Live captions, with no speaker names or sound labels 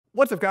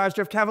What's up, guys?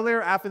 Jeff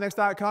Cavalier,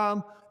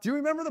 ATHLEAN-X.com. Do you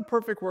remember the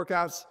perfect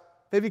workouts?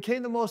 They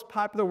became the most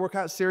popular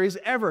workout series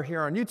ever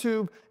here on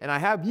YouTube, and I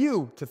have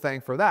you to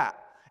thank for that.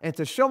 And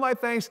to show my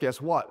thanks, guess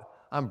what?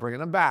 I'm bringing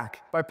them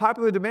back. By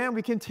popular demand,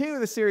 we continue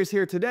the series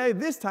here today,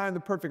 this time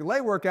the perfect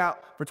leg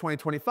workout for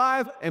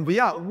 2025 and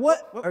beyond.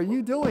 What are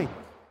you doing?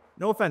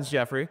 No offense,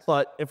 Jeffrey,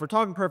 but if we're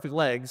talking perfect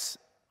legs,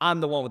 I'm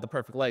the one with the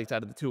perfect legs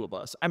out of the two of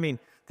us. I mean,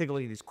 take a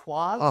look at these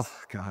quads. Oh,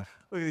 God.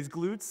 Look at these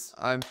glutes.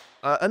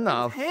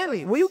 Enough.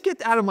 Handy. Will you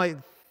get out of my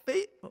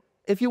face?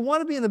 If you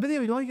want to be in the video,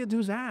 all you got to do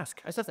is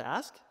ask. I just have to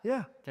ask?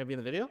 Yeah. Can I be in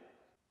the video?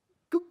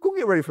 Go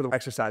get ready for the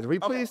exercise, will you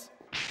please?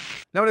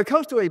 Now, when it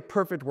comes to a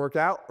perfect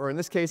workout, or in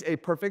this case, a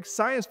perfect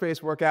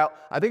science-based workout,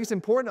 I think it's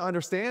important to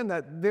understand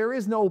that there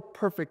is no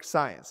perfect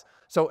science.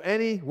 So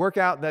any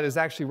workout that is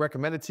actually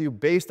recommended to you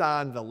based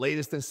on the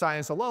latest in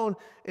science alone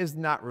is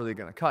not really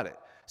going to cut it.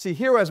 See,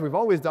 here, as we've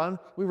always done,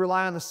 we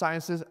rely on the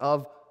sciences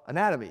of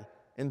anatomy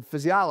and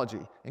physiology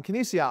and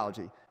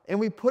kinesiology, and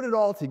we put it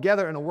all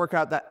together in a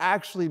workout that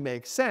actually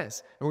makes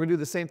sense. And we're going to do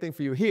the same thing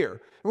for you here.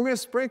 And we're going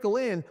to sprinkle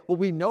in what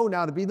we know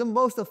now to be the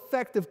most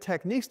effective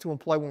techniques to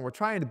employ when we're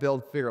trying to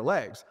build bigger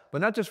legs,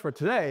 but not just for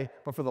today,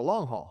 but for the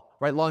long haul.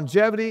 Right?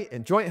 Longevity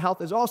and joint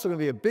health is also going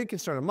to be a big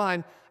concern of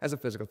mine as a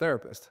physical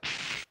therapist.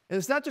 And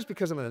it's not just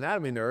because I'm an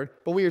anatomy nerd,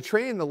 but when you're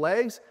training the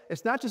legs,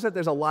 it's not just that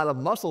there's a lot of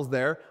muscles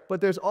there,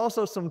 but there's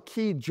also some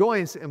key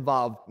joints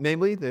involved,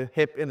 namely the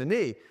hip and the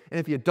knee.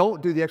 And if you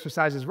don't do the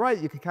exercises right,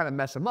 you can kind of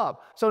mess them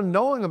up. So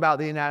knowing about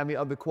the anatomy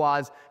of the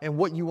quads and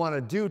what you want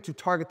to do to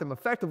target them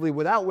effectively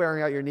without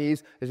wearing out your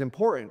knees is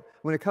important.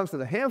 When it comes to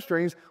the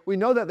hamstrings, we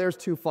know that there's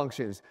two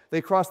functions.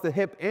 They cross the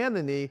hip and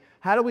the knee.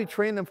 How do we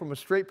train them from a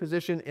straight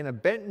position in a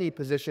bent knee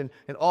position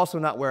and also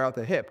not wear out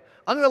the hip?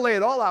 I'm going to lay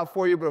it all out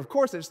for you, but of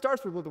course it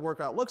starts with what the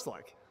workout looks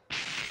like.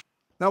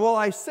 Now, while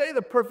I say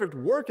the perfect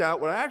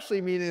workout, what I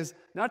actually mean is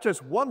not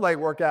just one leg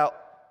workout,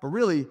 but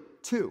really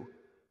two.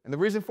 And the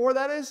reason for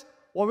that is,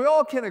 while we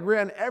all can agree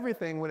on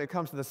everything when it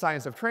comes to the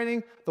science of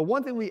training, the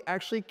one thing we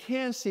actually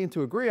can seem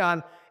to agree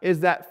on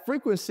is that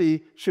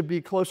frequency should be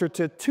closer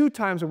to 2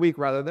 times a week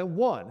rather than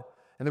 1.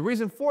 And the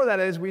reason for that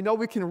is we know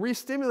we can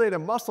re-stimulate a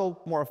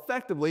muscle more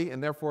effectively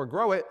and therefore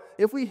grow it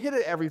if we hit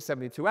it every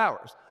 72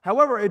 hours.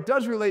 However, it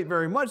does relate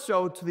very much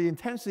so to the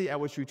intensity at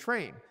which you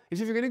train.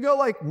 Because if you're going to go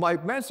like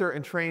Mike Mentzer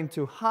and train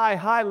to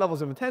high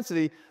levels of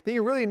intensity, then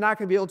you're really not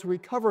going to be able to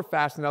recover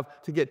fast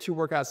enough to get 2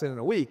 workouts in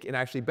a week and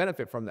actually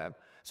benefit from them.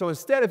 So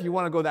instead, if you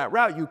want to go that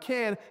route, you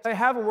can. I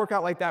have a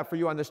workout like that for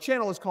you on this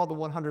channel. It's called the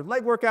 100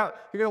 leg workout.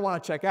 You're going to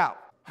want to check out.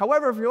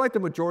 However, if you're like the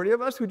majority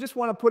of us who just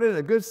want to put in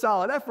a good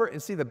solid effort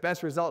and see the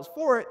best results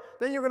for it,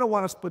 then you're going to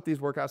want to split these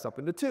workouts up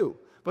into 2.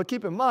 But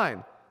keep in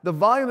mind, the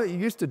volume that you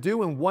used to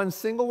do in one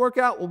single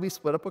workout will be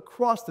split up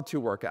across the 2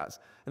 workouts.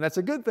 And that's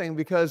a good thing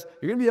because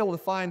you're going to be able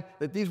to find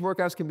that these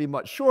workouts can be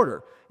much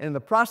shorter. And in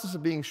the process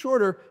of being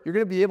shorter, you're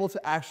going to be able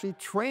to actually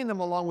train them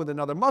along with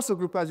another muscle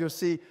group, as you'll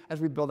see as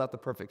we build out the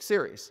perfect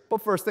series.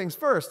 But first things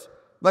first,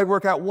 leg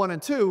workout 1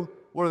 and 2,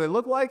 what do they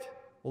look like?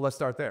 Well, let's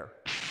start there.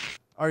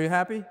 Are you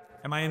happy?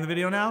 Am I in the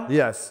video now?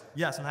 Yes.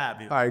 Yes, I'm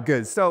happy. All right,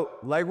 good. So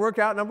leg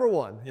workout number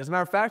 1. As a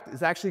matter of fact,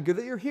 it's actually good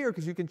that you're here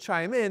because you can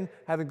chime in,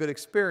 having good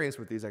experience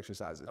with these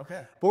exercises.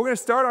 Okay. But we're going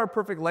to start our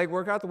perfect leg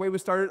workout the way we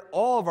started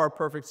all of our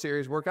perfect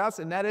series workouts,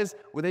 and that is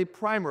with a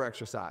primer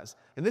exercise.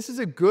 And this is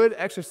a good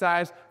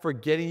exercise for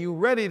getting you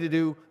ready to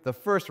do the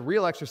first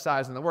real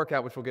exercise in the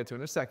workout, which we'll get to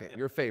in a second,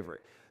 your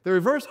favorite. The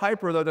reverse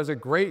hyper, though, does a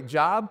great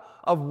job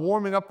of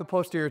warming up the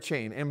posterior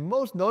chain, and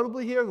most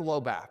notably here, the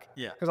low back.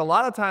 Yeah. Because a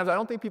lot of times, I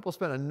don't think people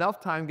spend enough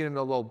time getting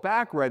the low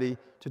back ready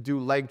to do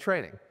leg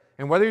training.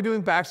 And whether you're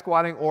doing back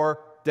squatting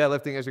or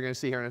deadlifting, as you're going to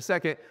see here in a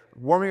second,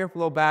 warming up the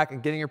low back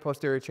and getting your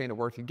posterior chain to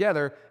work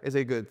together is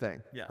a good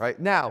thing. Yeah. Right?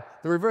 Now,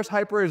 the reverse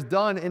hyper is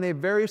done in a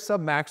very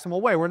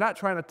submaximal way. We're not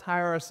trying to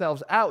tire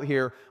ourselves out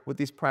here with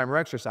these primer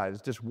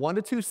exercises. Just 1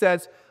 to 2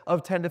 sets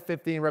of 10 to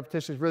 15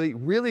 repetitions,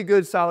 really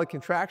good solid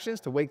contractions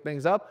to wake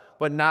things up,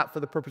 but not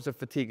for the purpose of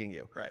fatiguing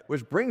you. Right.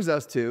 Which brings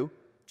us to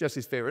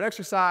Jesse's favorite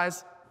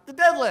exercise, the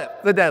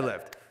deadlift. The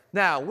deadlift.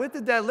 Now, with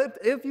the deadlift,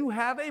 if you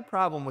have a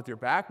problem with your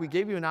back, we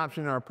gave you an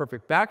option in our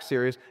perfect back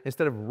series.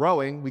 Instead of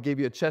rowing, we gave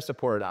you a chest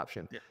supported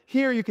option. Yeah.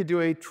 Here, you could do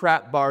a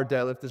trap bar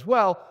deadlift as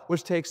well,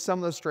 which takes some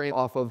of the strain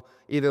off of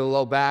either the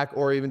low back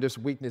or even just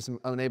weakness and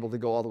unable to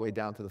go all the way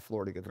down to the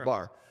floor to get the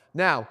bar.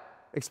 Now,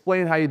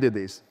 explain how you did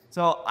these.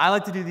 So I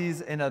like to do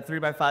these in a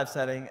 3x5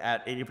 setting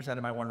at 80%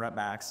 of my 1 rep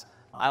max.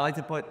 I like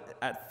to put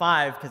at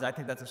 5 because I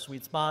think that's a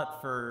sweet spot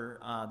for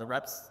the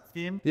reps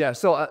scheme. Yeah,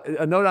 so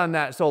a note on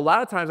that. So a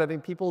lot of times I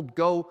think people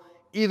go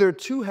either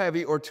too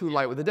heavy or too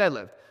light with the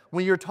deadlift.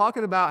 When you're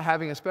talking about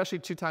having especially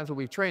 2 times a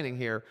week training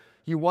here,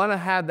 you want to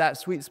have that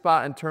sweet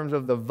spot in terms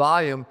of the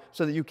volume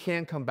so that you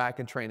can come back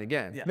and train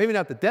again. Yeah. Maybe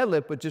not the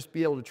deadlift, but just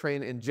be able to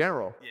train in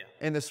general. Yeah.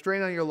 And the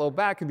strain on your low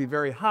back can be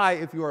very high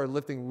if you are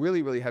lifting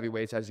really heavy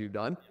weights as you've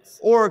done. Yes.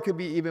 Or it could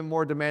be even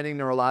more demanding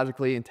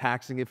neurologically and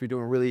taxing if you're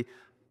doing really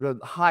the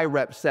high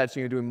rep sets,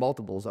 and you're doing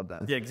multiples of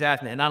them. Yeah,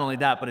 exactly. And not only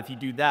that, but if you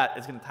do that,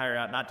 it's going to tire you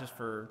out not just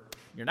for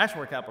your next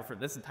workout, but for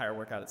this entire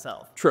workout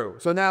itself. True.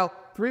 So now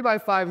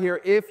 3x5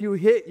 here, if you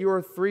hit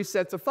your 3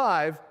 sets of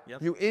 5,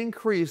 you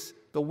increase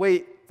the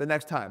weight the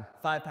next time.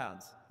 5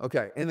 pounds.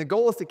 Okay, and the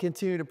goal is to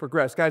continue to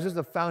progress. Guys, this is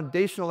a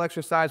foundational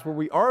exercise where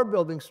we are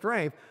building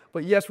strength,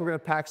 but yes, we're gonna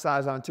pack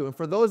size on too. And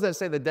for those that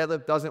say the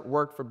deadlift doesn't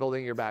work for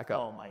building your back up.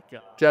 Oh my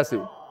God. Jesse,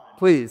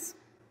 please.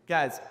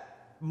 Guys,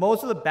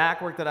 most of the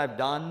back work that I've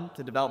done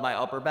to develop my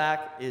upper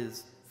back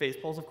is face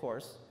pulls, of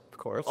course. Of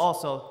course.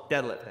 Also,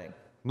 deadlifting.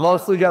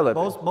 Mostly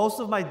deadlifting. Most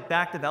of my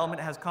back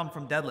development has come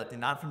from deadlifting,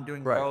 not from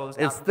doing rows.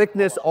 It's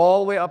thickness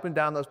all the way up and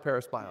down those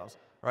paraspinals,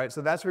 right?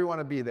 So that's where you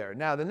want to be there.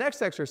 Now, the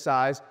next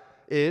exercise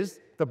is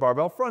the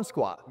barbell front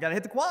squat. You gotta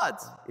hit the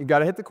quads. You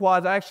gotta hit the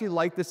quads. I actually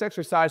like this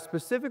exercise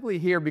specifically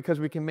here because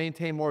we can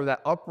maintain more of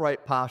that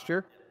upright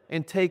posture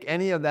and take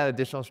any of that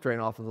additional strain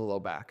off of the low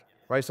back,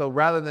 right? So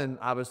rather than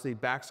obviously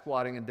back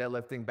squatting and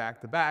deadlifting back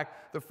to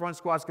back, the front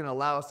squat's gonna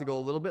allow us to go a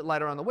little bit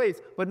lighter on the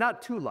weights, but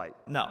not too light.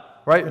 No.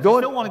 Right? You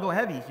still wanna go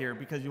heavy here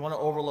because you wanna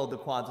overload the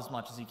quads as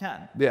much as you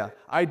can. Yeah,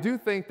 I do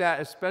think that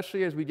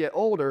especially as we get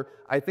older,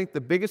 I think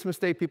the biggest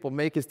mistake people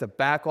make is to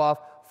back off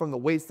from the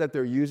weights that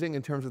they're using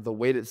in terms of the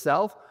weight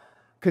itself,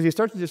 because you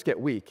start to just get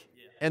weak.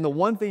 And the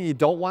one thing you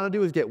don't want to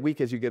do is get weak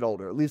as you get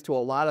older. It leads to a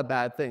lot of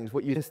bad things.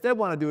 What you instead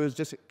want to do is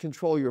just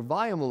control your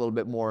volume a little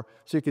bit more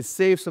so you can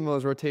save some of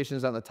those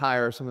rotations on the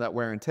tire, some of that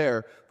wear and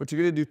tear. But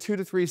you're going to do 2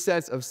 to 3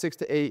 sets of 6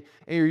 to 8,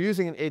 and you're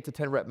using an 8 to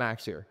 10 rep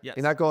max here. Yes.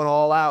 You're not going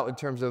all out in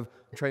terms of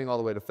training all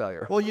the way to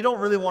failure. Well, you don't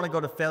really want to go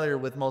to failure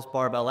with most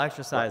barbell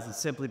exercises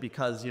simply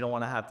because you don't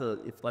want to have to,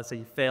 if let's say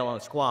you fail on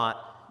a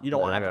squat, you don't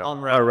want to have to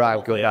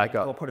unravel. Go back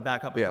up. Go put it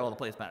back up and roll the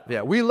plates back.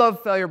 Yeah, we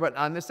love failure, but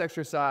on this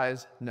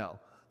exercise, no.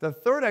 The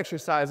third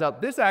exercise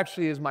up, this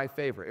actually is my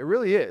favorite. It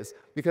really is,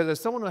 because as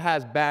someone who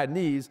has bad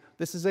knees,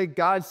 this is a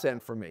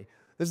godsend for me.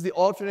 This is the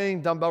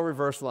alternating dumbbell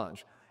reverse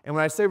lunge. And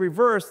when I say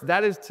reverse,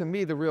 that is to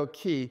me the real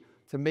key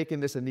to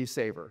making this a knee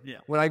saver. Yeah.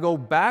 When I go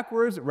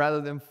backwards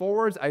rather than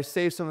forwards, I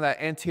save some of that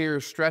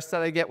anterior stress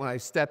that I get when I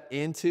step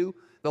into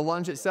the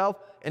lunge itself,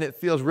 and it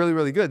feels really,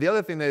 really good. The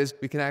other thing that is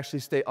we can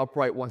actually stay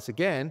upright once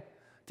again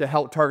to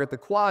help target the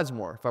quads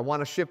more. If I want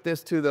to shift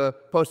this to the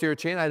posterior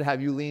chain, I'd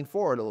have you lean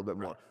forward a little bit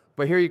more.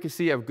 But here you can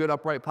see you have good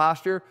upright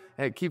posture,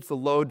 and it keeps the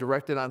load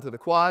directed onto the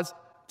quads.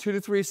 2 to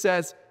 3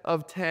 sets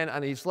of 10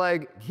 on each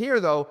leg.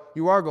 Here, though,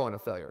 you are going to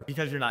failure.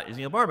 Because you're not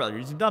using a barbell, you're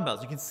using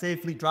dumbbells. You can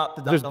safely drop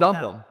the dumbbells Just dump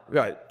down. them.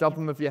 Right, dump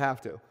them if you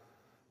have to.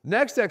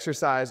 Next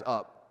exercise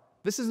up.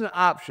 This is an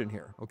option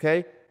here,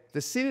 okay?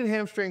 The seated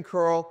hamstring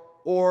curl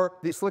or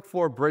the slick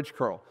floor bridge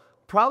curl.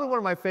 Probably one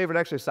of my favorite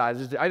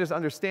exercises. I just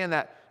understand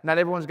that not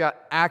everyone's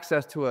got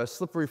access to a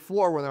slippery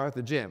floor when they're at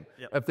the gym.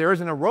 Yep. If there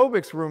is an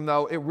aerobics room,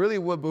 though, it really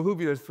would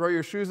behoove you to throw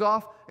your shoes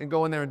off and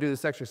go in there and do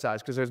this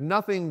exercise, because there's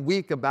nothing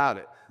weak about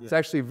it. Yeah. It's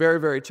actually very,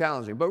 very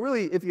challenging. But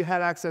really, if you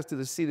had access to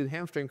the seated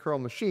hamstring curl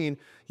machine,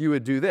 you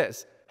would do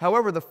this.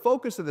 However, the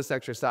focus of this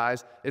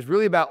exercise is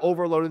really about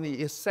overloading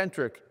the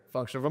eccentric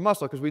function of a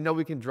muscle, because we know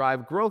we can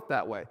drive growth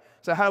that way.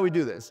 So how do we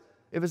do this?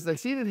 If it's the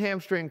seated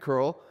hamstring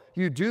curl,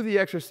 you do the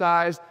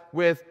exercise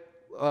with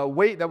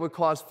weight that would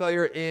cause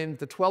failure in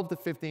the 12 to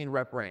 15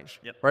 rep range,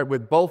 right,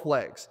 with both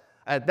legs.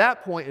 At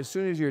that point, as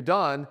soon as you're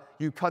done,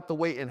 you cut the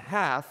weight in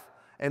half,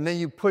 and then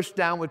you push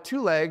down with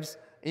 2 legs,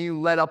 and you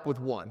let up with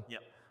 1.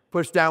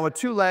 Push down with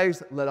 2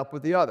 legs, let up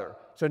with the other.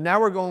 So now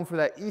we're going for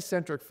that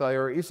eccentric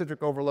failure, or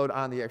eccentric overload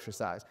on the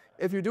exercise.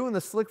 If you're doing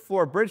the slick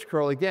floor bridge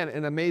curl, again,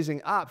 an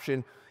amazing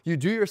option. You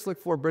do your slick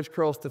floor bridge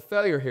curls to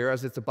failure here,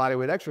 as it's a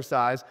bodyweight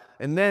exercise,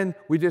 and then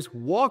we just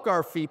walk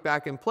our feet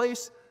back in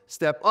place,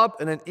 step up,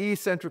 and then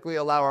eccentrically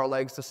allow our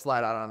legs to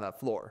slide out on that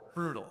floor.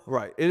 Brutal.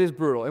 Right, it is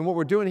brutal. And what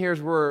we're doing here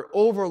is we're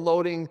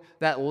overloading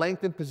that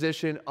lengthened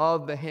position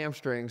of the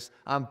hamstrings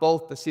on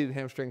both the seated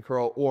hamstring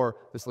curl or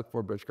the slick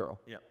floor bridge curl.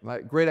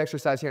 Right, great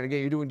exercise here. And again,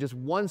 you're doing just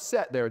 1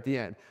 set there at the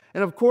end.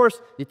 And of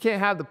course, you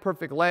can't have the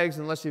perfect legs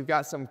unless you've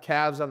got some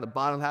calves on the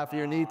bottom half of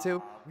your knee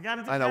too.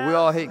 I know we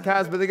all hate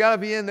calves, but they gotta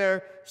be in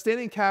there.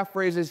 Standing calf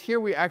raises, here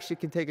we actually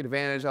can take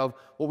advantage of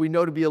what we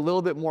know to be a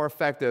little bit more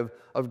effective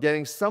of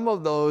getting some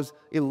of those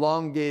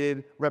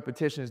elongated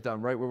repetitions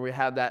done, right? Where we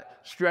have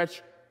that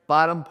stretch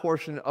bottom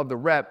portion of the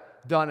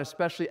rep done,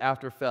 especially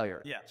after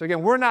failure. So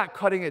again, we're not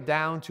cutting it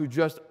down to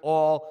just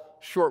all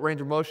short range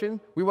of motion.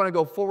 We wanna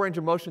go full range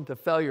of motion to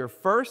failure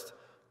first,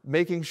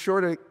 making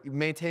sure to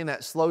maintain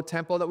that slow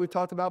tempo that we've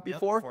talked about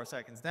before. 4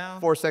 seconds down.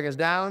 4 seconds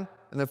down,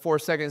 and then 4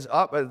 seconds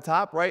up at the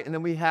top, right? And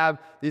then we have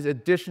these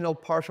additional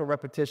partial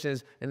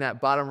repetitions in that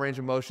bottom range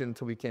of motion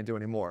until we can't do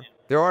any more.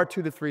 There are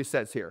 2 to 3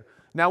 sets here.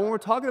 Now, when we're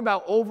talking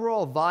about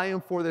overall volume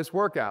for this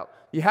workout,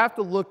 you have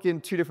to look in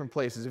 2 different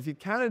places. If you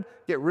kind of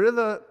get rid of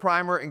the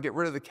primer and get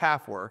rid of the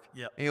calf work,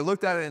 and you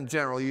looked at it in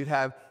general, you'd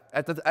have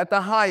at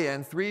the high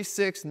end 3,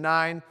 6,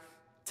 9,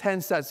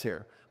 10 sets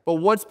here. But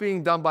what's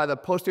being done by the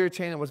posterior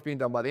chain and what's being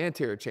done by the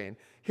anterior chain?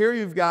 Here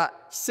you've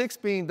got 6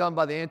 being done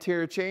by the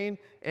anterior chain,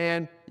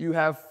 and you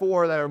have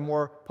 4 that are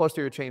more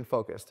posterior chain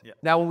focused. Yeah.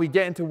 Now when we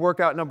get into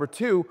workout number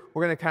 2,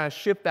 we're going to kind of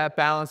shift that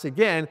balance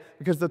again,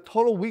 because the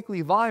total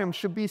weekly volume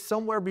should be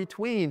somewhere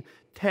between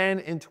 10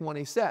 and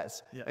 20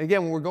 sets. Yeah. And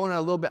again, when we're going at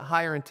a little bit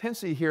higher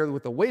intensity here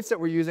with the weights that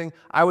we're using,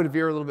 I would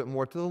veer a little bit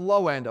more to the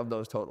low end of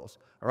those totals.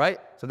 All right?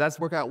 So that's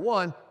workout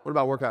 1. What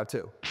about workout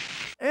 2?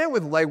 And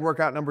with leg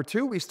workout number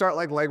 2, we start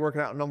like leg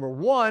workout number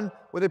 1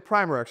 with a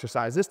primer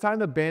exercise, this time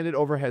the banded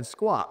overhead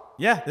squat.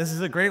 Yeah, this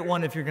is a great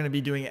one if you're going to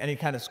be doing any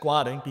kind of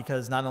squatting,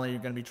 because not only are you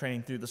going to be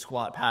training through the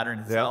squat pattern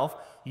itself,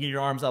 you get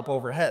your arms up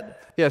overhead.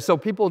 Yeah, so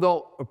people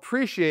don't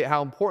appreciate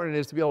how important it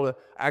is to be able to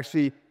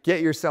actually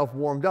get yourself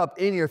warmed up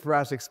in your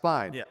thoracic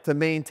spine. Yeah. To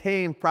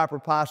maintain proper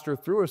posture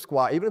through a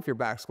squat, even if you're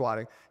back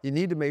squatting, you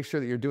need to make sure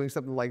that you're doing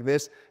something like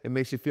this. It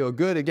makes you feel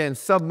good. Again,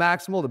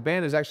 submaximal, the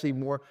band is actually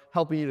more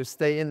helping you to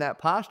stay in that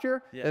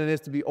posture than it is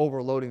to be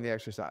overloading the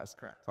exercise.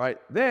 Correct. All right,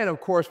 then of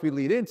course we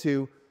lead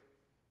into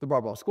the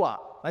barbell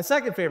squat. My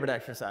second favorite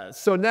exercise.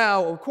 So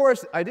now, of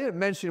course, I didn't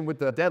mention with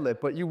the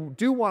deadlift, but you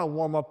do want to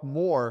warm up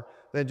more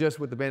than just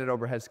with the banded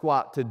overhead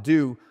squat to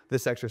do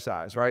this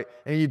exercise, right?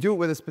 And you do it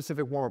with a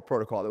specific warm-up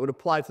protocol that would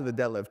apply to the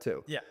deadlift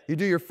too. Yeah. You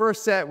do your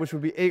first set, which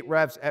would be 8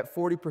 reps at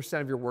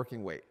 40% of your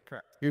working weight.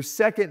 Correct. Your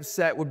second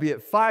set would be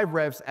at 5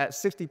 reps at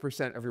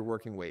 60% of your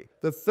working weight.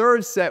 The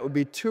third set would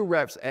be 2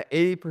 reps at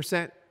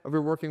 80% of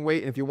your working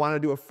weight. And if you want to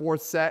do a 4th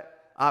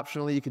set,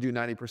 optionally, you could do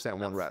 90%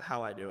 one rep. That's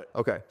how I do it.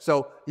 Okay,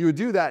 so you would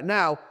do that.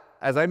 Now,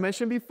 as I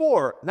mentioned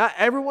before, not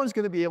everyone's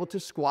going to be able to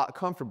squat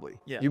comfortably.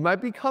 Yeah. You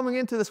might be coming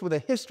into this with a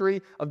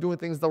history of doing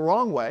things the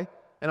wrong way,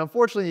 and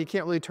unfortunately, you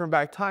can't really turn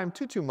back time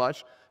too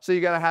much, so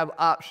you got to have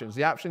options.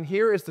 The option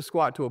here is to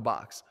squat to a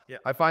box. Yeah.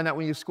 I find that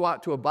when you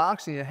squat to a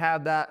box and you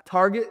have that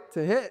target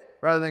to hit,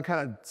 rather than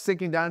kind of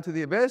sinking down to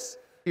the abyss,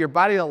 your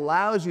body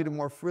allows you to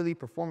more freely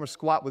perform a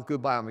squat with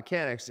good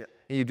biomechanics,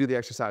 and you do the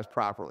exercise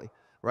properly.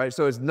 Right?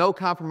 So it's no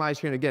compromise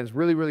here. And again, it's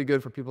really, really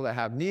good for people that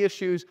have knee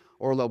issues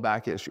or low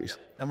back issues.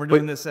 And we're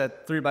doing this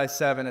at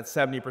 3x7 at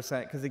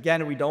 70%, because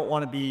again, we don't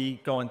want to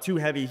be going too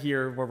heavy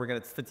here where we're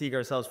going to fatigue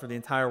ourselves for the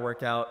entire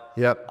workout.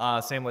 Yep.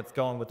 Same with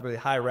going with really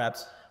high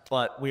reps,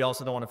 but we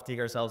also don't want to fatigue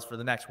ourselves for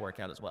the next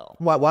workout as well.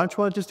 Why don't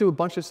you want to just do a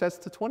bunch of sets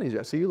to 20,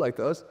 Jesse? You like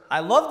those. I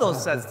love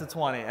those sets to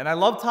 20, and I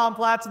love Tom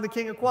Platz and the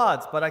King of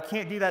Quads, but I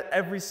can't do that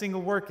every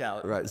single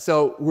workout. Right.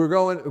 So we're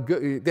going,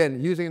 again,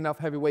 using enough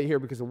heavy weight here,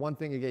 because the one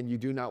thing, again, you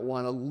do not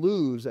want to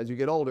lose as you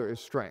get older is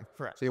strength.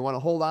 Correct. So you want to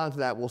hold on to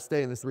that. We'll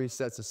stay in the 3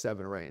 sets of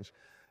 7 range.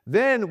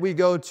 Then we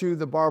go to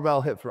the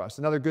barbell hip thrust,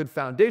 another good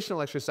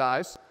foundational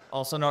exercise.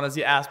 Also known as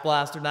the Ass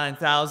Blaster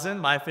 9000,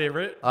 my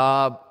favorite.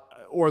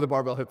 Or the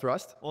barbell hip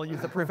thrust. We'll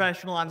use the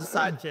professional on the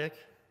side kick.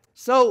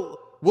 So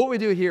what we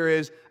do here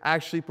is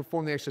actually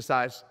perform the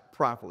exercise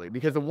properly,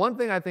 because the one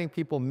thing I think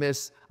people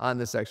miss on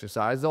this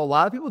exercise, though a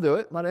lot of people do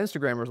it, a lot of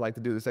Instagrammers like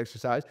to do this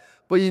exercise,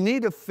 but you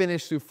need to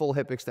finish through full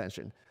hip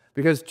extension,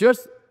 because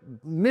just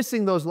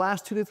missing those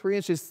last 2 to 3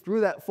 inches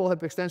through that full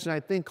hip extension, I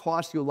think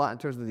costs you a lot in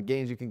terms of the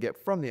gains you can get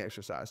from the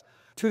exercise.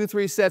 2 to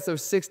 3 sets of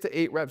 6 to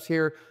 8 reps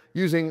here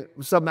using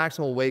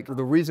submaximal weight.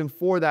 The reason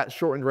for that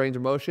shortened range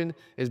of motion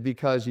is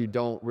because you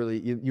don't really,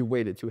 you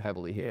weighted too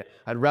heavily here.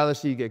 I'd rather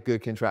see you get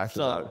good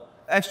contractions out of it.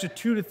 Extra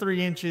 2 to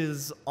 3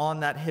 inches on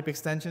that hip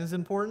extension is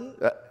important.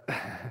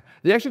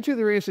 The extra 2 to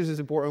 3 inches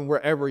is important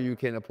wherever you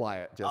can apply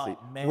it, Jesse.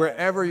 Oh, man.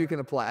 Wherever you can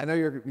apply it. I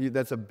know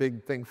that's a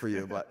big thing for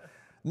you, but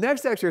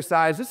next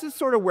exercise, this is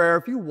sort of where,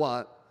 if you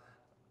want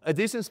a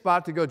decent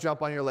spot to go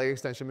jump on your leg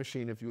extension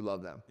machine if you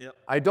love them. Yep.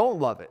 I don't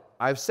love it.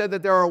 I've said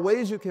that there are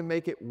ways you can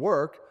make it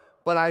work,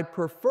 but I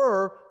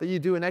prefer that you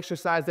do an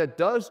exercise that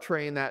does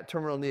train that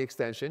terminal knee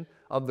extension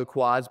of the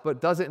quads, but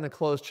does it in a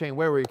closed chain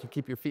way where you can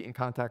keep your feet in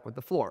contact with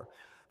the floor.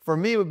 For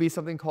me, it would be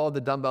something called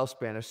the dumbbell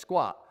Spanish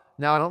squat.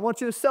 Now, I don't want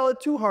you to sell it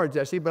too hard,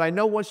 Jesse, but I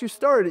know once you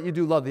started it, you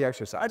do love the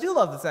exercise. I do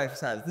love this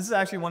exercise. This is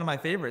actually one of my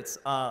favorites.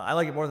 I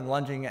like it more than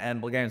lunging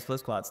and Bulgarian split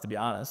squats, to be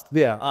honest.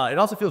 Yeah. It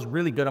also feels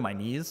really good on my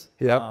knees.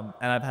 Yep.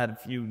 And I've had a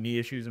few knee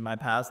issues in my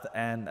past,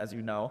 and as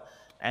you know,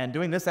 and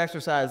doing this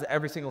exercise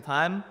every single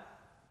time,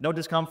 no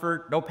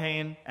discomfort, no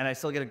pain, and I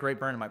still get a great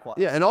burn in my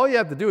quads. Yeah, and all you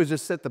have to do is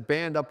just set the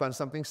band up on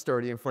something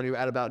sturdy in front of you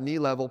at about knee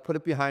level, put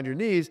it behind your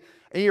knees,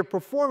 and you're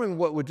performing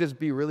what would just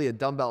be really a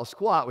dumbbell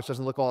squat, which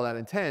doesn't look all that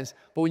intense.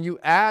 But when you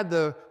add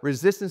the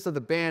resistance of the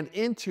band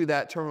into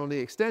that terminal knee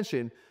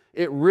extension,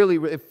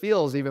 it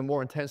feels even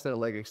more intense than a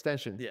leg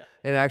extension. Yeah.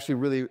 And it actually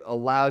really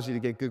allows you to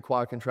get good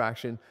quad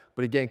contraction,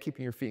 but again,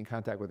 keeping your feet in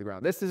contact with the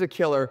ground. This is a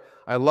killer.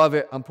 I love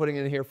it. I'm putting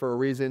it in here for a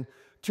reason.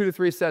 2 to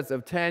 3 sets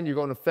of 10. You're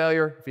going to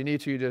failure. If you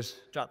need to, you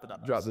just drop the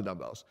dumbbells. Drop the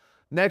dumbbells.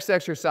 Next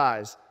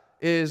exercise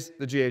is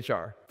the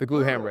GHR, the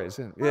glute ham raise.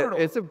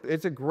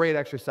 It's a great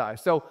exercise.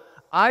 So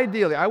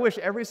ideally, I wish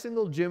every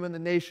single gym in the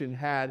nation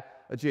had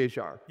a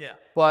GHR. Yeah.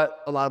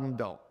 But a lot of them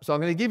don't. So I'm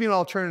going to give you an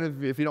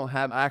alternative if you don't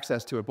have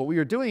access to it. But what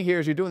you're doing here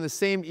is you're doing the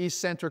same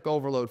eccentric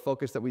overload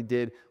focus that we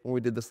did when we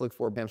did the slick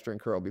forward hamstring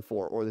curl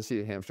before, or the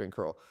seated hamstring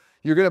curl.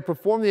 You're going to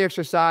perform the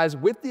exercise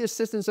with the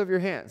assistance of your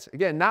hands.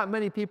 Again, not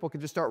many people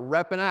can just start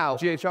repping out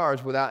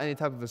GHRs without any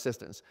type of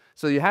assistance.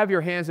 So you have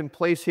your hands in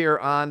place here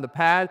on the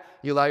pad.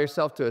 You allow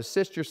yourself to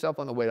assist yourself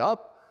on the way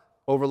up,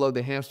 overload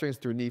the hamstrings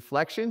through knee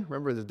flexion.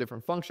 Remember, there's a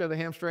different function of the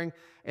hamstring.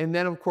 And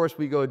then, of course,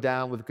 we go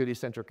down with good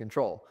eccentric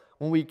control.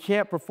 When we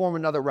can't perform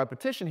another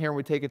repetition here and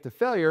we take it to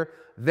failure,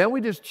 then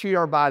we just cheat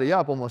our body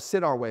up, almost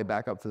sit our way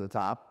back up to the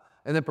top,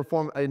 and then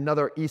perform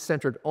another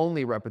eccentric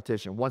only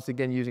repetition, once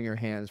again using your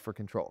hands for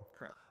control.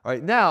 Correct. All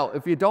right, now,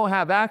 if you don't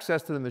have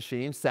access to the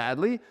machine,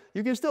 sadly,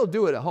 you can still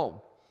do it at home.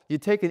 You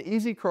take an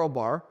easy curl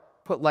bar,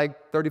 put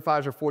like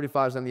 35s or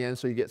 45s on the end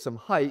so you get some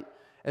height,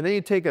 and then you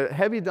take a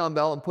heavy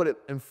dumbbell and put it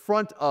in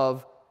front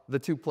of the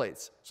two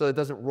plates so it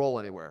doesn't roll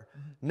anywhere.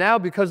 Now,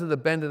 because of the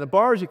bend in the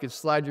bars, you can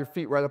slide your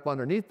feet right up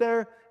underneath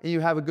there, and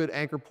you have a good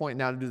anchor point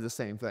now to do the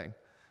same thing.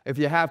 If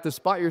you have to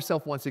spot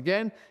yourself once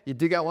again, you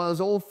dig out one of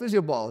those old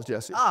physio balls,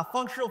 Jesse. Ah,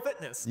 functional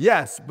fitness.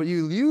 Yes, but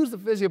you use the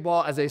physio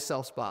ball as a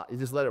self spot. You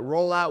just let it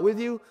roll out with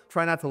you.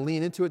 Try not to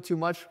lean into it too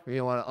much. You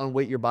don't want to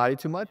unweight your body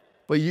too much.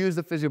 But use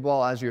the physio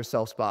ball as your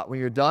self spot. When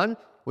you're done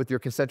with your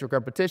concentric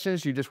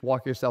repetitions, you just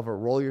walk yourself or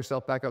roll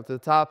yourself back up to the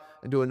top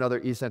and do another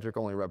eccentric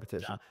only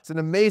repetition. Yeah. It's an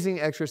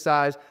amazing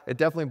exercise. It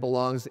definitely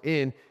belongs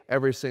in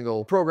every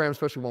single program,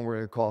 especially one we're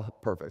going to call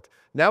perfect.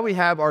 Now we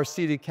have our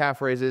seated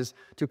calf raises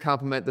to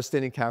complement the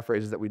standing calf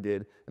raises that we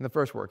did in the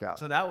first workout.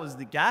 So that was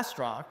the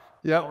gastroc.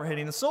 Yep. Now we're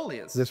hitting the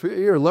soleus.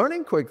 You're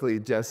learning quickly,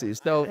 Jesse.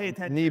 So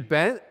knee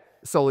bent,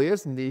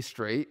 soleus, knee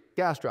straight,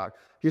 gastroc.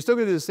 You're still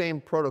going to do the same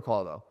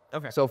protocol though.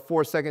 Okay. So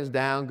 4 seconds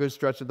down, good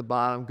stretch at the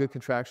bottom, good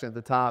contraction at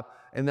the top.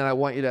 And then I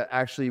want you to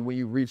actually, when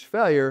you reach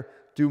failure,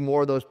 do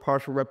more of those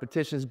partial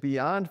repetitions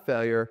beyond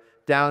failure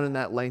down in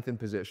that lengthened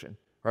position,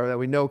 right? That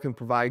we know can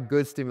provide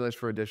good stimulus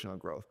for additional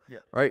growth. Yeah.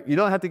 Right? You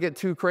don't have to get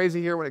too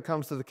crazy here when it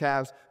comes to the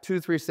calves. 2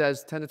 to 3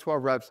 sets, 10 to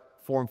 12 reps,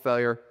 form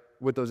failure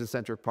with those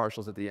eccentric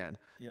partials at the end.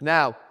 Yeah.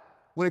 Now,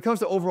 when it comes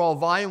to overall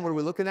volume, what are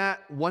we looking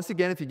at? Once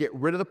again, if you get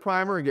rid of the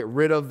primer and get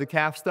rid of the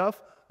calf stuff,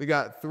 we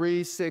got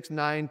 3, 6,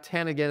 9,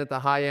 10 again at the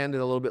high end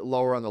and a little bit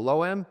lower on the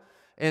low end.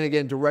 And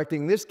again,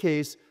 directing this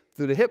case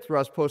through the hip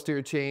thrust,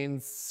 posterior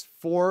chains,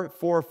 4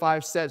 or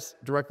 5 sets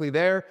directly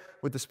there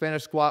with the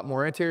Spanish squat,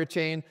 more anterior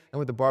chain, and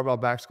with the barbell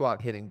back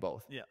squat hitting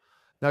both. Yeah.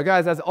 Now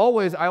guys, as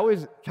always, I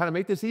always kind of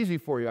make this easy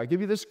for you. I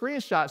give you the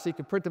screenshot so you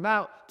can print them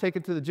out, take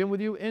it to the gym with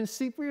you, and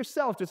see for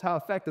yourself just how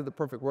effective the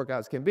perfect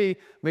workouts can be.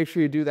 Make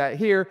sure you do that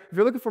here. If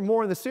you're looking for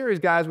more in the series,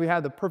 guys, we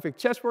have the perfect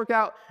chest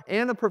workout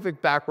and the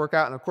perfect back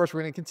workout. And of course,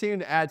 we're going to continue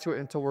to add to it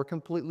until we're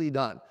completely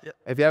done. Yep.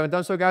 If you haven't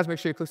done so, guys, make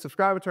sure you click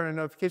subscribe and turn on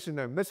notifications to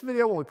never miss a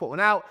video when we put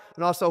one out.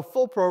 And also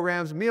full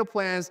programs, meal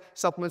plans,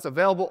 supplements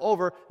available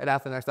over at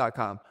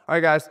ATHLEAN-X.com. All right,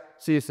 guys,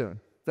 see you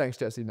soon. Thanks,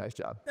 Jesse. Nice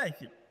job.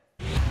 Thank you.